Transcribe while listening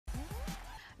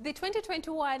The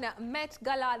 2021 Met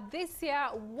Gala this year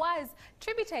was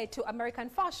tributed to American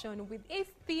fashion with its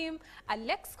theme, a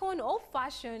lexicon of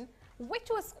fashion, which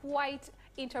was quite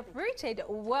interpreted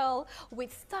well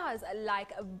with stars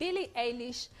like Billie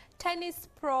Eilish, tennis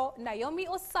pro Naomi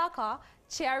Osaka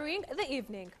cheering the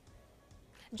evening.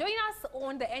 Join us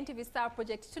on the NTV Star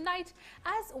Project tonight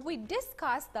as we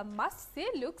discuss the must-see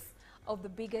looks of the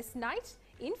biggest night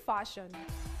in fashion.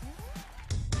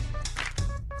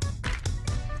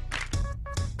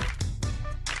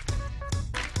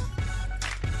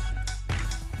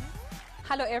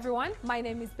 Hello everyone, my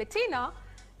name is Bettina.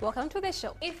 Welcome to the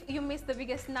show. If you missed the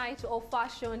biggest night of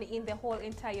fashion in the whole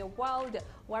entire world,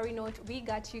 worry not, we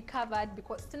got you covered,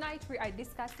 because tonight we are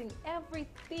discussing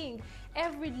everything,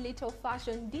 every little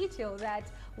fashion detail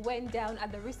that went down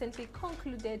at the recently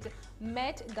concluded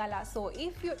Met Gala. So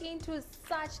if you're into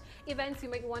such events, you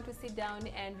might want to sit down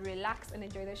and relax and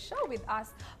enjoy the show with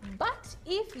us. But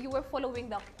if you were following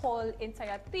the whole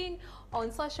entire thing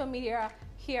on social media,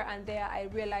 here and there, I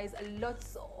realized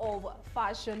lots of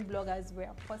fashion bloggers were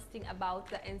posting about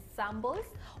the ensembles.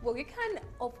 Well, you can,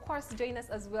 of course, join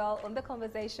us as well on the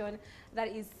conversation. That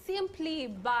is simply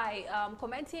by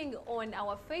commenting on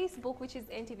our Facebook, which is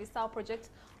NTV Star Project,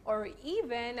 or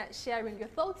even sharing your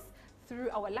thoughts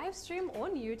through our live stream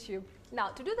on YouTube. Now,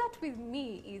 to do that with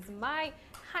me is my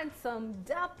handsome,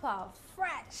 dapper,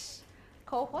 fresh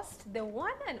co-host, the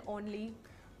one and only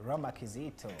Rama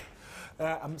Kizito.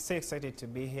 I'm so excited to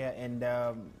be here, and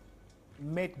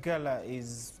Met Gala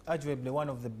is arguably one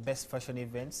of the best fashion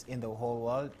events in the whole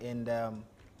world, and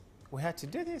we had to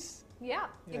do this. Yeah,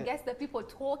 it gets the people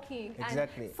talking.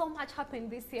 Exactly. And so much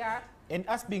happened this year. And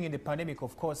us being in the pandemic,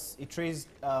 of course, it raised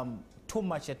too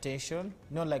much attention,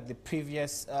 not like the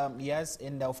previous years.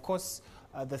 And of course,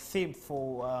 the theme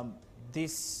for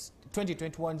this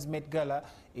 2021's Met Gala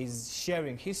is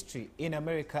sharing history in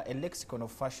America, a lexicon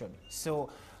of fashion. So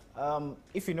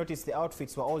if you notice, the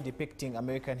outfits were all depicting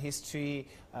American history.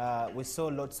 We saw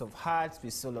lots of hats, we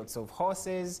saw lots of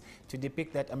horses to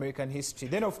depict that American history.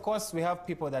 Then, of course, we have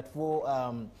people that wore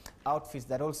outfits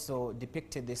that also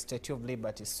depicted the Statue of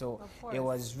Liberty. So it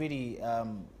was really,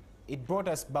 it brought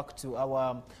us back to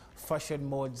our fashion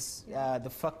modes. The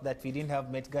fact that we didn't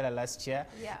have Met Gala last year,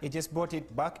 it just brought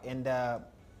it back, and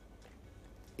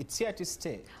it's here to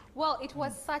stay. Well, it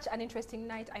was such an interesting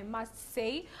night, I must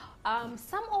say.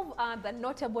 Some of the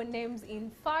notable names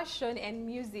in fashion and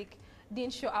music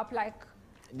didn't show up, like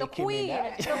the Queen,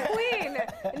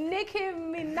 Nicki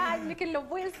Minaj, Nicki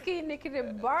Lewinsky, Nicki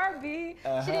Barbie.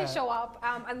 She didn't show up,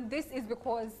 and this is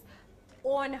because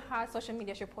on her social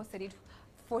media she posted it.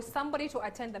 For somebody to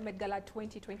attend the Met Gala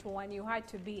 2021, you had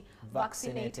to be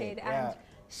vaccinated. And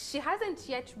she hasn't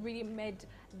yet really made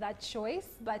that choice,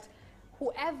 but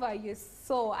whoever you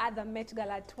saw at the Met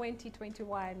Gala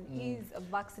 2021 is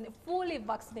fully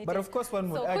vaccinated. But of course, one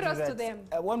would argue kudos that to them.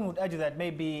 One would argue that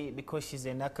maybe because she's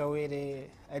a Nakawere,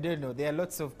 I don't know. There are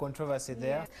lots of controversy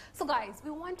there. Yes. So, guys,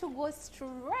 we want to go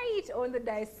straight on the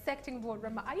dissecting board.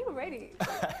 Rama, are you ready?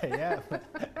 I am.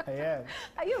 I am.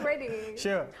 Are you ready?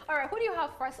 Sure. All right. Who do you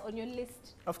have first on your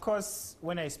list? Of course,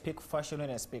 when I speak fashion, when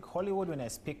I speak Hollywood, when I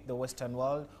speak the Western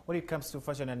world, when it comes to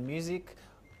fashion and music,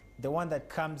 the one that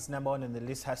comes number one on the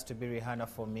list has to be Rihanna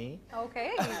for me.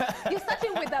 Okay. You're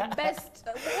starting with the best.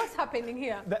 What's happening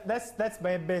here? That's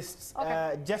my best.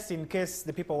 Okay. Just in case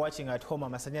the people watching at home,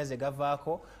 Amasanyaze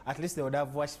Gavako, at least they would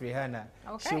have watched Rihanna.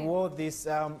 Okay. She wore this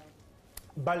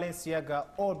Balenciaga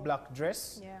all-black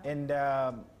dress. Yeah. And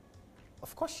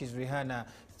of course, she's Rihanna.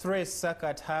 Throw a sack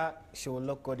at her, she will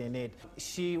look good in it.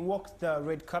 She walked the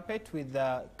red carpet with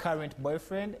the current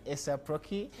boyfriend, A$AP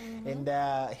Rocky, and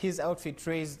his outfit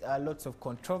raised lots of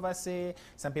controversy.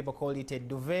 Some people call it a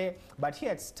duvet, but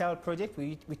here at Style Project,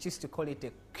 we used to call it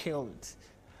a kilt.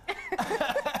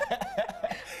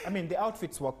 I mean, the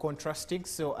outfits were contrasting,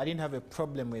 so I didn't have a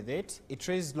problem with it. It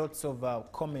raised lots of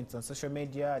comments on social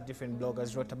media. Different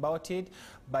bloggers wrote about it.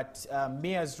 But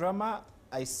me as Rama,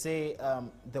 I say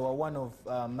they were one of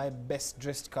my best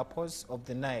dressed couples of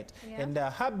the night. Yeah. And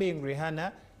her being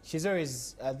Rihanna, she's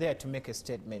always there to make a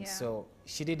statement. Yeah. So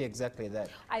she did exactly that.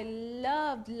 I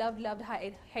loved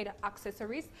her head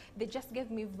accessories. They just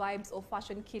gave me vibes of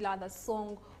Fashion Killer, the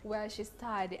song where she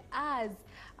starred as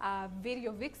a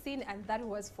video vixen, and that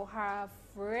was for her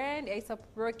friend A$AP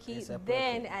Rocky,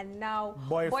 then and now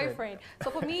boyfriend.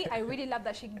 So for me, I really love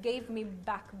that she gave me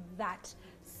back that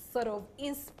sort of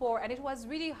inspo, and it was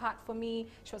really hard for me.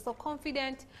 She was so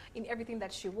confident in everything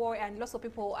that she wore, and lots of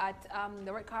people at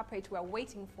the red carpet were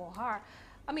waiting for her.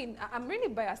 I mean, I'm really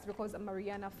biased because I'm a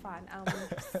Rihanna fan. I'm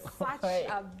such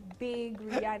a big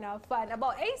Rihanna fan.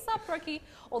 About A$AP Rocky,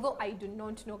 although I do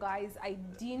not know, guys, I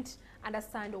didn't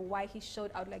understand why he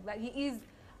showed out like that. He is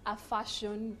a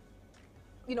fashion,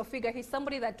 figure. He's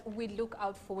somebody that we look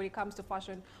out for when it comes to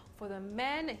fashion. For the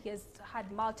men, he has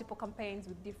had multiple campaigns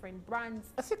with different brands.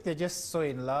 I think they're just so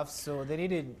in love, so they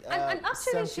needed and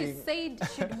actually something. she said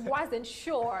she wasn't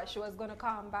sure she was going to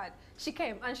come, but she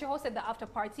came and she hosted the after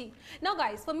party. Now,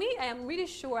 guys, for me, I am really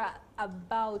sure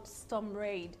about Storm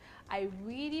Raid. I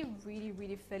really, really,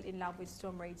 really fell in love with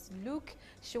Storm Raid's look.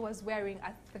 She was wearing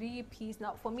a three-piece.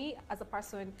 Now, for me, as a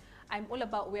person, I'm all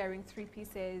about wearing three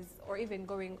pieces or even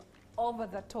going over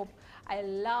the top. I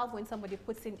love when somebody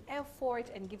puts in effort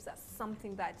and gives us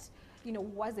something that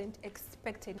wasn't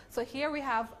expected. So here we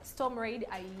have Storm Raid,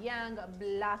 a young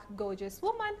black gorgeous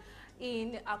woman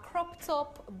in a crop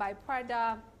top by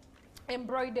Prada,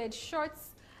 embroidered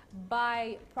shorts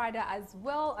by Prada as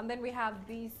well, and then we have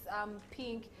this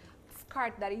pink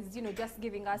skirt that is just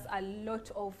giving us a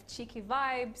lot of cheeky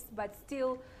vibes, but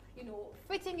still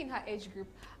fitting in her age group.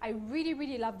 I really,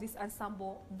 really love this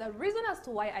ensemble. The reason as to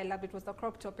why I loved it was the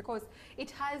crop top, because it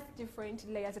has different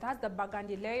layers. It has the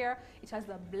burgundy layer, it has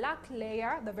the black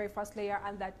layer, the very first layer,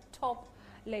 and the top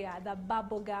layer, the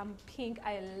bubblegum pink.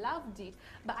 I loved it,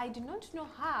 but I do not know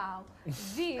how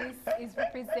this is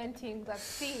representing the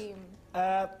theme.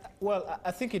 Well,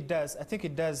 I think it does. I think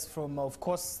it does from, of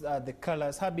course, the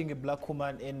colors. Her being a black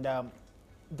woman and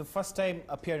the first time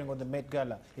appearing on the Met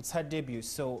Gala, it's her debut.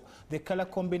 So the color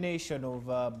combination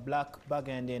of black,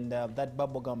 burgundy, and that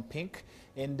bubblegum pink,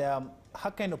 and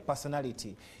her kind of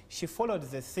personality. She followed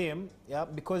the theme, yeah,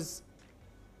 because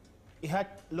it had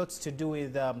lots to do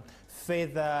with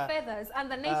feathers,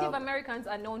 and the Native Americans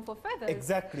are known for feathers.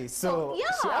 Exactly. So yeah,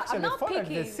 she actually followed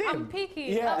the theme. I'm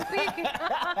picking. Yeah. I'm picking.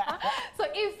 So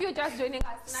if you're just joining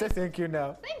us tonight, say thank you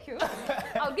now. Thank you.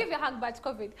 I'll give you a hug, but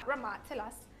COVID. Rama, tell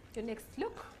us your next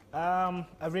look. I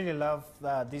really love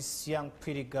this young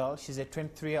pretty girl. She's a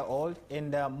 23-year-old,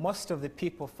 and most of the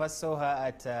people first saw her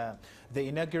at the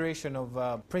inauguration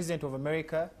of President of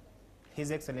America,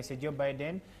 His Excellency Joe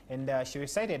Biden, and she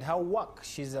recited her work.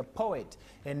 She's a poet,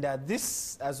 and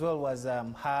this as well was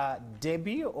her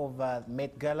debut of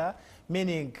Met Gala,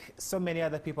 meaning so many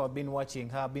other people have been watching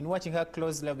her. I've been watching her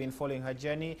closely, I've been following her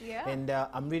journey, yeah. And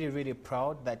I'm really, really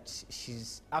proud that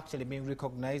she's actually being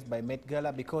recognized by Met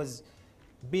Gala, because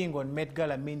being on Met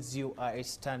Gala means you are a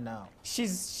star now.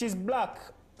 She's black,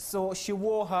 so she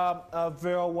wore her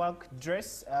very work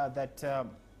dress that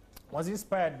was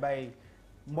inspired by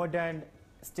modern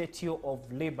Statue of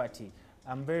Liberty.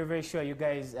 I'm very, very sure you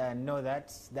guys know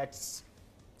that. That's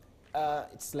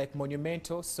it's like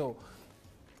monumental. So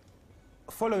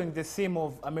following the theme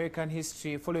of American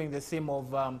history, following the theme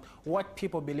of what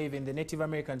people believe in, the Native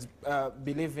Americans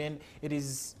believe in, it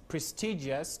is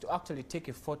prestigious to actually take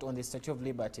a photo on the Statue of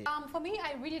Liberty. For me,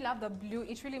 I really love the blue.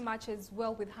 It really matches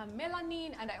well with her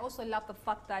melanin, and I also love the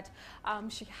fact that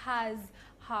she has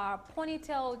her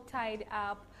ponytail tied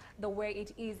up the way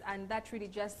it is, and that really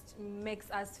just makes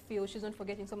us feel she's not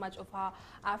forgetting so much of her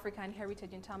African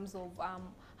heritage in terms of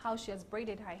how she has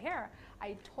braided her hair.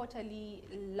 I totally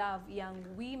love young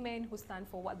women who stand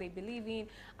for what they believe in,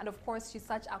 and of course she's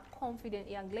such a confident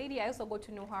young lady. I also got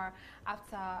to know her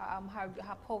after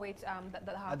her poet, her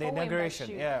the poem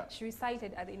inauguration, that she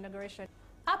recited at the inauguration.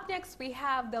 Up next we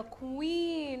have the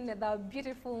queen, the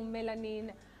beautiful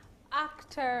melanin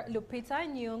actor Lupita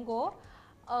Nyong'o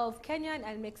of Kenyan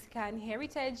and Mexican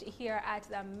heritage here at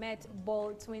the Met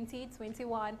Ball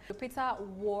 2021. Lupita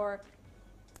wore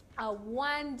a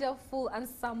wonderful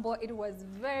ensemble. It was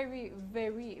very,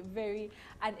 very, very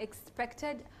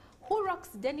unexpected. Who rocks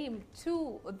denim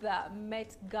to the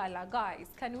Met Gala, guys?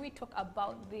 Can we talk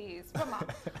about this? Rama,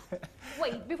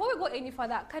 wait, before we go any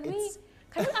further, can we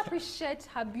appreciate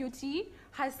her beauty,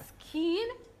 her skin?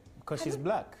 Because she's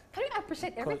black. Can you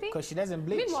appreciate everything? Because she doesn't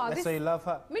bleach. Meanwhile, that's why you love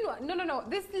her. Meanwhile, no.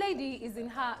 This lady is in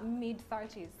her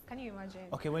mid-30s. Can you imagine?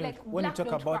 Okay, when you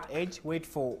talk about age, wait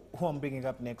for who I'm bringing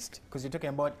up next, because you're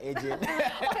talking about aging.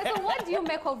 Okay, so what do you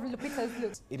make of Lupita's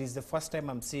look? It is the first time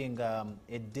I'm seeing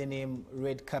a denim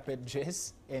red carpet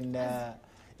dress, and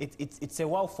it's a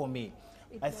wow for me.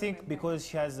 I think because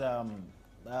she has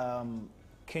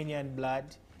Kenyan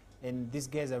blood, and these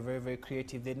guys are very, very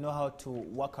creative. They know how to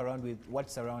work around with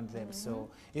what's around them. So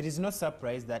it is no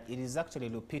surprise that it is actually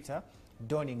Lupita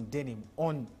donning denim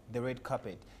on the red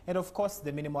carpet. And of course,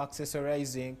 the minimal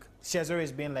accessorizing, she has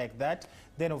always been like that.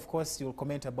 Then of course, you'll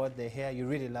comment about the hair. You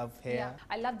really love hair. Yeah,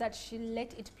 I love that she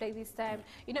let it play this time.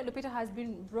 You know, Lupita has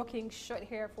been rocking short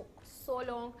hair for so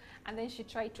long, and then she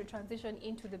tried to transition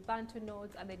into the bantu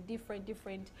notes and the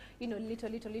different, you know,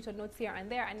 little notes here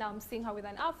and there. And now I'm seeing her with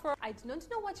an afro. I don't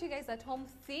know what you guys at home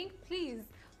think. Please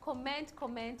comment,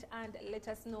 and let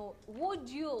us know. Would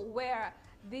you wear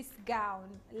this gown?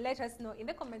 Let us know in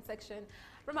the comment section.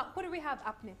 Rama, what do we have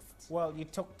up next? Well, you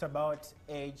talked about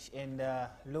age and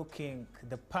looking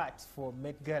the part for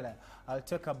Met Gala. I'll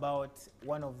talk about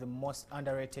one of the most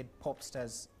underrated pop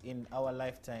stars in our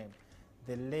lifetime,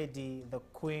 the lady, the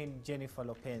queen, Jennifer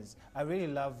Lopez. I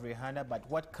really love Rihanna, but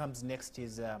what comes next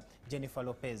is Jennifer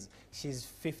Lopez. She's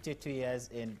 52 years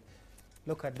and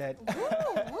look at that.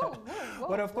 Whoa,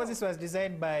 but of course, this was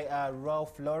designed by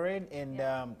Ralph Lauren, and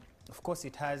of course,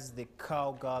 it has the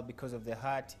cowgirl because of the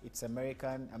hat. It's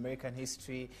American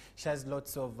history. She has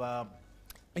lots of,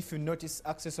 if you notice,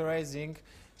 accessorizing.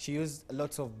 She used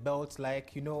lots of belts.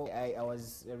 Like, you know, I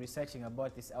was researching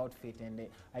about this outfit, and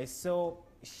I saw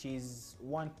she's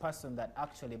one person that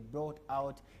actually brought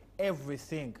out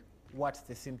everything what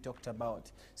the theme talked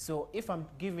about. So if I'm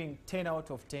giving 10 out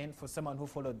of 10 for someone who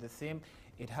followed the theme,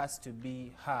 it has to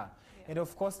be her. Yeah. And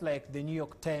of course, like the New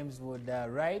York Times would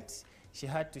write, she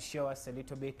had to show us a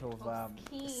little bit of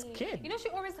skin. You know, she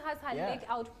always has her leg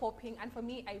out popping, and for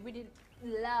me, I really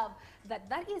love that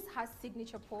that is her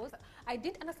signature pose. I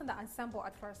didn't understand the ensemble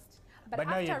at first, but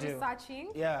after researching,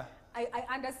 I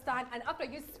understand, and after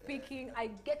you speaking,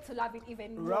 I get to love it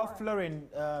even more. Ralph Lauren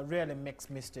really makes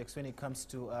mistakes when it comes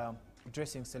to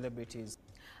dressing celebrities.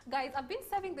 Guys, I've been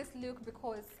saving this look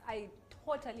because I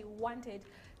totally wanted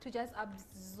to just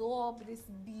absorb this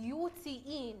beauty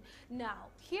in. Now,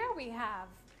 here we have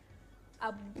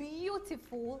a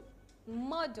beautiful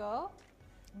model,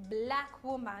 black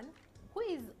woman who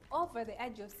is over the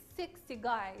age of 60,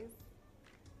 guys,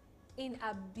 in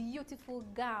a beautiful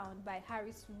gown by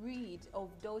Harris Reed of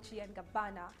Dolce &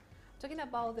 Gabbana. Talking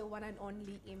about the one and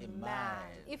only Iman.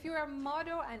 If you're a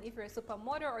model, and if you're a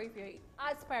supermodel, or if you're an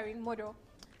aspiring model,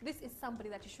 this is somebody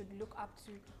that you should look up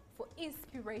to for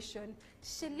inspiration.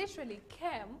 She literally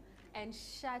came and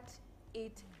shut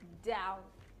it down.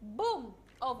 Boom,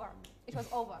 over. It was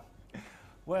over.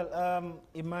 Well,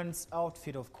 Iman's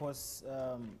outfit, of course,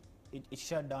 it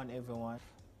shut down everyone.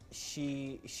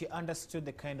 She understood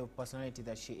the kind of personality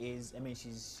that she is. I mean,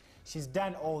 she's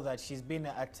done all that. She's been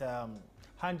at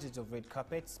hundreds of red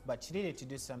carpets, but she needed to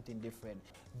do something different.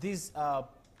 These are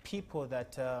people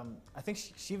that I think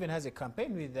she even has a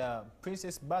campaign with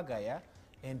Princess Baga, yeah?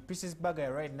 And Princess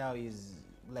Baga right now is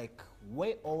like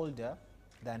way older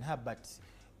than her, but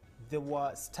they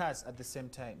were stars at the same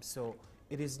time. So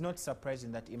it is not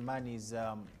surprising that Iman is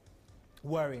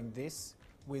wearing this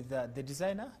with the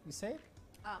designer, you say?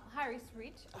 Harris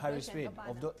Reed. Harris Reed.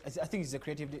 I think he's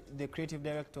the creative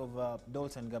director of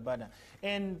Dolce & Gabbana.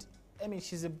 And I mean,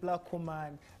 she's a black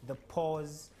woman, the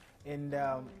pose, and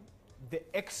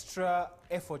the extra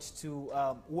effort to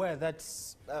wear that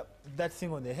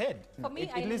thing on the head. For me,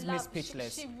 it leaves me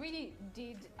speechless. She really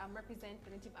did represent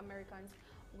the Native Americans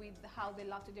with how they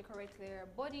love to decorate their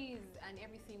bodies and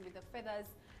everything with the feathers.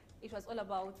 It was all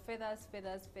about feathers,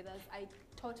 feathers, feathers. I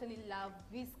totally love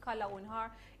this color on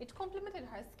her. It complemented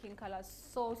her skin color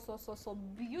so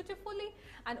beautifully.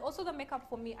 And also the makeup,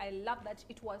 for me, I love that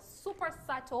it was super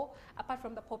subtle apart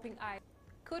from the popping eye.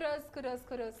 Kudos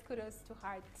to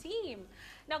her team.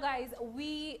 Now guys,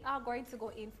 we are going to go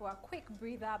in for a quick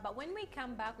breather, but when we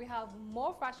come back, we have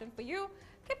more fashion for you.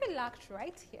 Keep it locked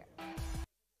right here.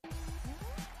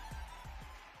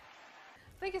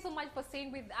 Thank you so much for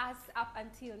staying with us up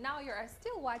until now. You are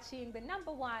still watching the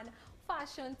 #1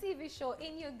 fashion TV show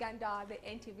in Uganda, the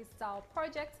NTV Style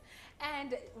Project.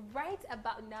 And right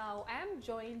about now, I am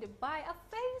joined by a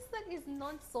face that is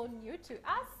not so new to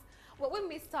us. Well, we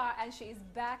missed her and she is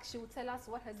back. She will tell us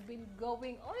what has been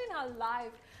going on in her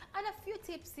life and a few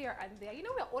tips here and there. You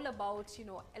know, we're all about, you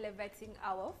know, elevating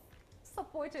our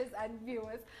supporters and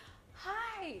viewers.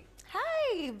 Hi.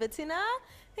 Hi, Bettina.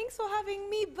 Thanks for having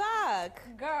me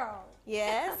back. Girl.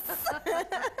 Yes. All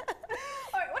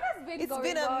right, what has been going on?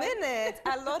 It's been a minute.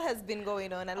 A lot has been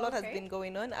going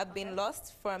on. I've been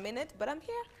lost for a minute, but I'm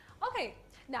here. Okay.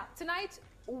 Now, tonight,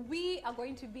 we are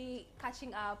going to be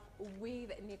catching up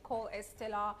with Nicole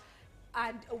Estella,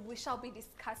 and we shall be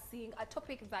discussing a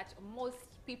topic that most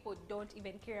people don't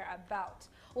even care about.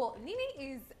 Well,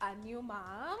 Nini is a new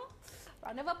mom.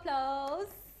 Round of applause.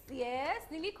 Yes,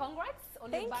 Nini, congrats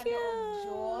on the bundle of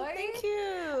joy. Thank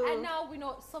you. And now we know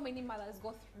know, so many mothers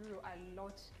go through a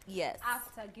lot Yes.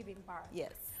 after giving birth.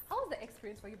 Yes. How was the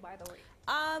experience for you, by the way?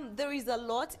 There is a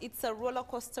lot. It's a roller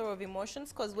coaster of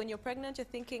emotions, because when you're pregnant, you're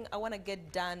thinking, I want to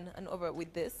get done and over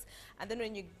with this. And then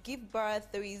when you give birth,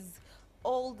 there is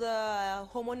all the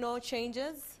hormonal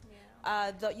changes.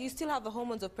 You still have the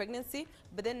hormones of pregnancy,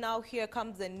 but then now here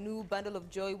comes a new bundle of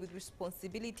joy with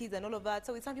responsibilities and all of that.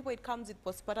 So with some people, it comes with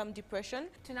postpartum depression.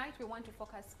 Tonight, we want to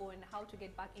focus on how to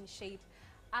get back in shape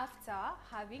after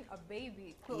having a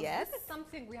baby. Yes. This is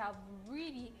something we have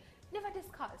really never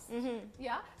discussed.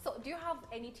 Yeah. So do you have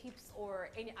any tips or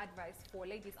any advice for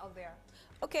ladies out there?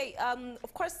 Okay.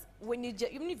 Of course, when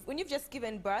you've just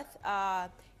given birth,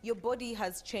 your body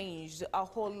has changed a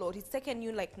whole lot. It's taken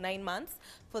you like 9 months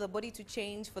for the body to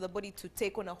change, for the body to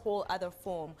take on a whole other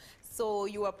form. So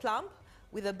you are plump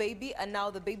with a baby, and now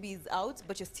the baby is out,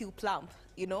 but you're still plump.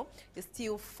 You know, you're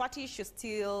still fattish.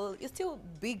 You're still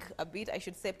big a bit. I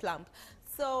should say plump.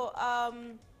 So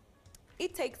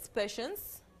it takes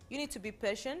patience. You need to be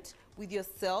patient with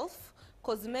yourself,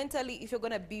 because mentally, if you're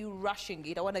gonna be rushing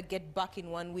it, I want to get back in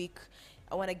 1 week,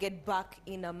 I want to get back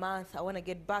in a month, I want to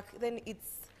get back, then it's,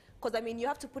 because I mean, you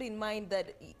have to put in mind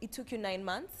that it took you 9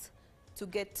 months to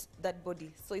get that body,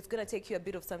 so it's gonna take you a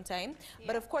bit of some time. Yeah.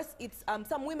 But of course, it's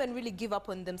some women really give up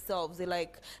on themselves. They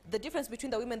like the difference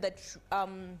between the women that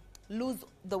lose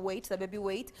the weight, the baby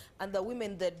weight, and the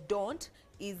women that don't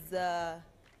is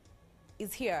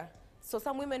here. So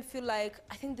some women feel like,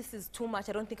 I think this is too much,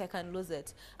 I don't think I can lose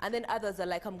it. And then others are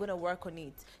like, I'm gonna work on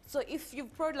it. So if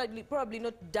you've probably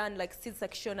not done like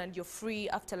C-section and you're free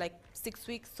after like 6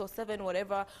 weeks or 7,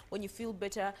 whatever, when you feel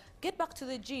better, get back to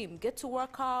the gym, get to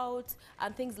work out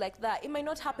and things like that. It might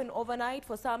not happen overnight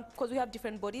for some, because we have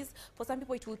different bodies. For some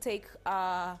people it will take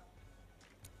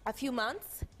a few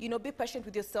months. You know, be patient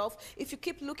with yourself. If you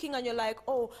keep looking and you're like,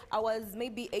 oh, I was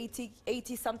maybe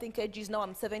 80 something kgs, now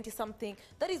I'm 70 something,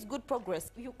 that is good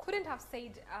progress. You couldn't have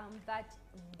said that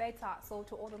better. So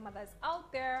to all the mothers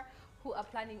out there who are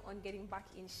planning on getting back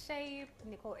in shape,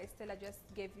 Nicole Estella just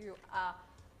gave you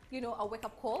a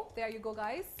wake-up call. There you go,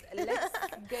 guys. Let's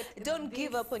get Don't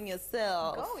give up on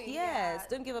yourself. Going. Yes,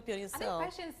 don't give up on yourself. I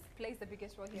think patience plays the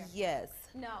biggest role here. Yes.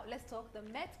 Now let's talk the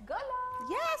Met Gala.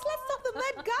 Yes, let's talk the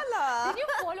Met Gala.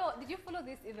 Did you follow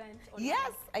this event?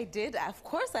 Yes, I did. Of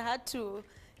course, I had to.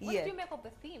 What did you make of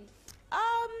the theme?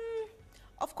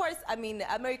 Of course, I mean,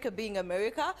 America being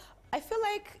America, I feel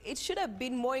like it should have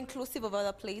been more inclusive of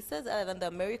other places other than the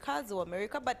Americas or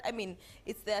America, but I mean,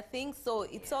 it's their thing, so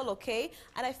it's all okay.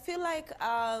 And I feel like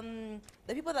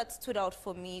the people that stood out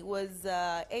for me was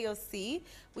AOC,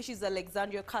 which is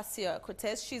Alexandria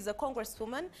Ocasio-Cortez. She's a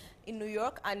congresswoman in New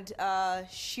York, and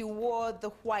she wore the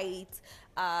white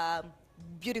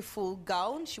beautiful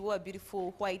gown. She wore a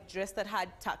beautiful white dress that had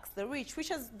tax the rich, which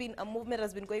has been a movement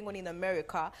that's been going on in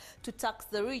America to tax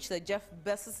the rich, the Jeff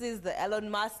Bezoses, the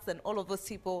Elon Musks, and all of those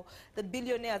people, the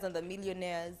billionaires and the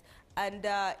millionaires. And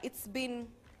it's been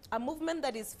a movement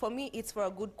that is, for me, it's for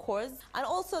a good cause. And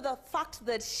also the fact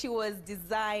that she was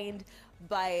designed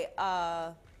by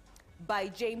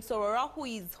James Aurora,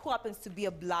 who happens to be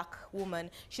a black woman.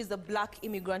 She's a black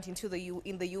immigrant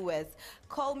in the U.S.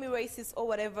 Call me racist or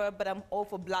whatever, but I'm all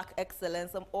for black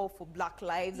excellence. I'm all for black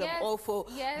lives. Yes, I'm all for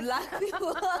yes. black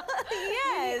people.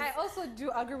 Yes. I also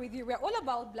do agree with you. We're all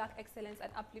about black excellence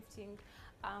and uplifting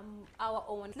our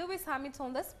own. Lewis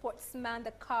Hamilton, the sportsman,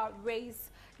 the car race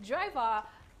driver,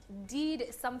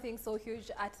 did something so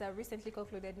huge at the recently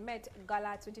concluded Met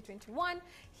Gala 2021.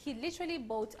 He literally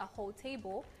bought a whole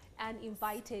table and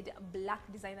invited black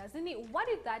designers. What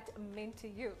did that mean to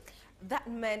you? That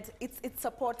meant it's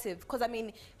supportive, because I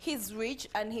mean, he's rich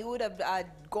and he would have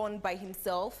gone by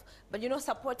himself, but you know,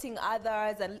 supporting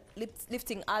others and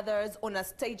lifting others on a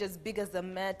stage as big as the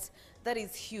Met, that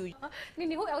is huge.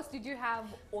 Nini, who else did you have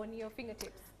on your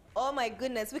fingertips? Oh my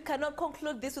goodness, we cannot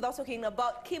conclude this without talking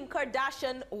about Kim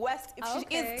Kardashian West, if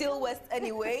she is still West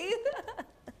anyway.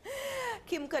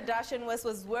 Kim Kardashian West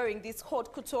was wearing this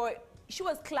haute couture. She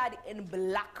was clad in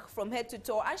black from head to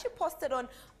toe, and she posted on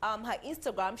her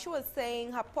Instagram. She was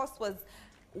saying, her post was,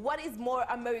 what is more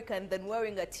American than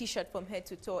wearing a t-shirt from head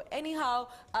to toe? Anyhow,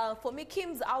 for me,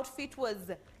 Kim's outfit was,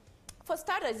 for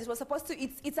starters, it was supposed to,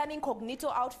 it's an incognito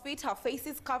outfit. Her face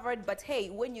is covered, but hey,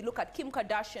 when you look at Kim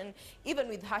Kardashian, even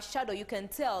with her shadow, you can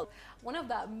tell. One of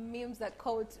the memes that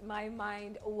caught my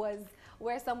mind was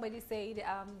where somebody said,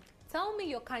 tell me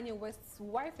you're Kanye West's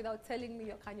wife without telling me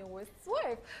you're Kanye West's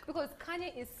wife. Because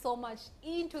Kanye is so much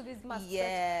into this mask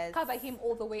that cover him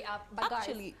all the way up. But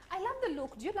actually, guys, I love the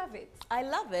look. Do you love it? I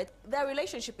love it. Their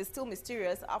relationship is still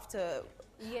mysterious after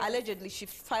allegedly she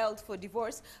filed for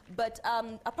divorce. But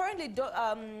apparently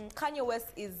Kanye West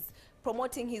is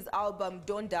promoting his album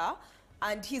Donda,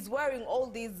 and he's wearing all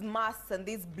these masks and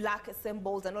these black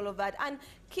symbols and all of that. And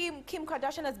Kim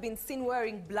Kardashian has been seen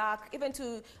wearing black, even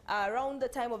to around the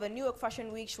time of the New York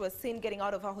Fashion Week, she was seen getting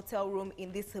out of her hotel room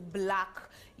in this black,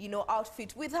 you know,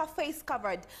 outfit with her face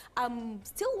covered. I'm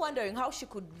still wondering how she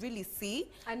could really see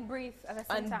and breathe at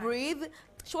the same time. And breathe.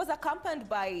 She was accompanied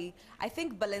by, I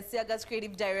think, Balenciaga's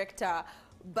creative director.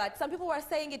 But some people were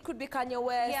saying it could be Kanye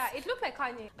West. Yeah, it looked like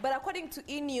Kanye. But according to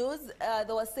E! News,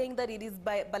 they were saying that it is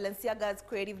by Balenciaga's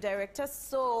creative director.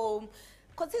 So,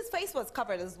 because his face was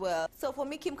covered as well. So for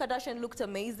me, Kim Kardashian looked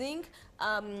amazing.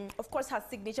 Of course, her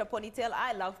signature ponytail.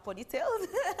 I love ponytails.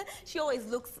 She always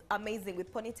looks amazing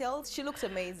with ponytails. She looks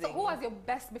amazing. So who was your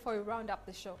best before we round up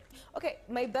the show? Okay,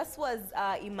 my best was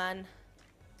Iman.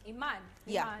 Iman.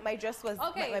 Yeah, my dress was,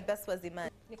 my best was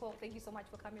Iman. Nicole, thank you so much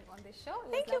for coming on the show.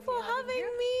 Thank you for having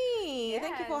me. Yes.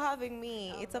 Thank you for having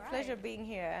me. It's a All pleasure right. being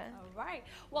here. All right.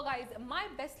 Well, guys, my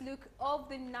best look of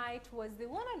the night was the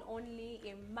one and only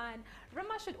Iman.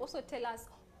 Rama should also tell us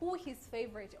who his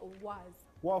favorite was.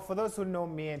 Well, for those who know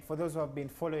me and for those who have been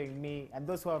following me and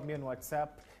those who have me on WhatsApp,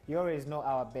 you always know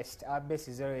our best. Our best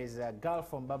is always a girl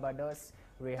from Barbados,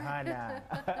 Rihanna.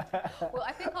 Well,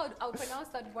 I think I'll pronounce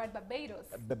that word Barbados.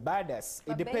 Barbados.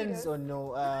 It depends on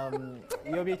your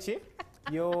bichi,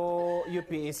 your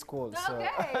UPA school. So.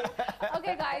 Okay.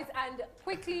 Okay, guys, and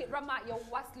quickly, Rama, your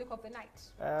worst look of the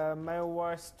night. My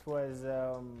worst was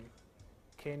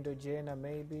Kendall Jenner,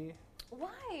 maybe.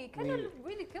 Why? Kendall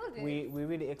really killed it. We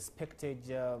really expected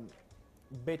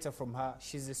better from her.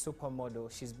 She's a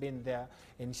supermodel. She's been there,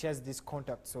 and she has these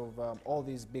contacts of all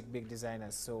these big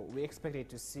designers. So we expected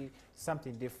to see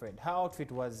something different. Her outfit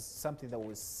was something that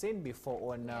was seen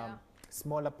before on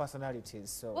smaller personalities.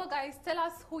 So well, guys, tell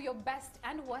us who your best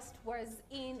and worst was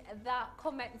in the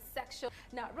comment section.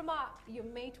 Now, Rama, you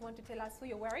may want to tell us who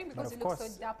you're wearing because you look so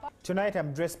dapper. Tonight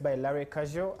I'm dressed by Larry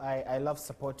Casual. I love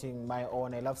supporting my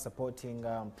own. I love supporting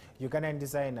Ugandan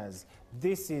designers.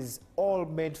 This is all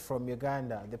made from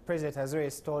Uganda. The president has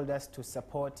always told us to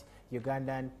support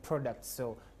Ugandan products.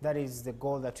 So that is the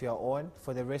goal that we are on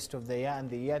for the rest of the year and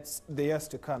the years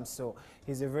to come. So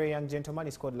he's a very young gentleman.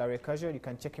 He's called Larry Casual. You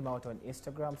can check him out on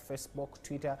Instagram, Facebook,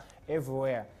 Twitter,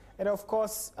 everywhere. And of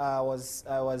course, I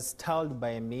was told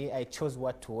by me, I chose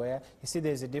what to wear. You see,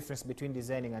 there's a difference between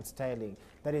designing and styling.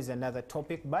 That is another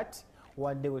topic, but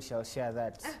one day we shall share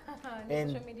that.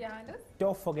 And social media handles?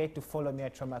 Don't forget to follow me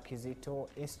at Rama Kizito,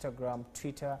 Instagram,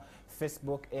 Twitter,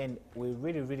 Facebook, and we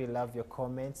really love your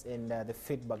comments and the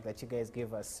feedback that you guys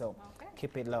give us. So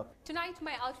keep it locked. Tonight,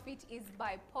 my outfit is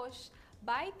by Posh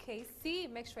by Casey.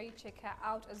 Make sure you check her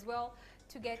out as well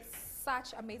to get such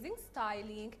amazing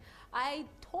styling. I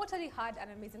totally had an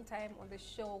amazing time on the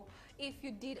show. If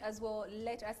you did as well,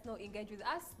 let us know, engage with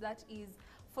us. That is,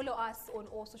 follow us on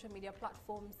all social media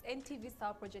platforms, NTV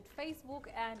Star Project, Facebook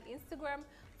and Instagram.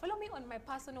 Follow me on my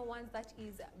personal ones, that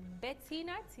is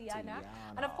Bettina Tiana.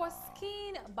 And of course,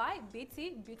 Skin by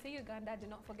Beauty Uganda. Do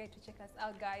not forget to check us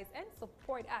out, guys, and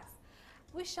support us.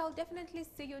 We shall definitely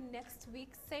see you next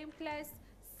week, same place,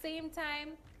 same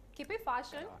time. Keep it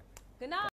fashion. Good night.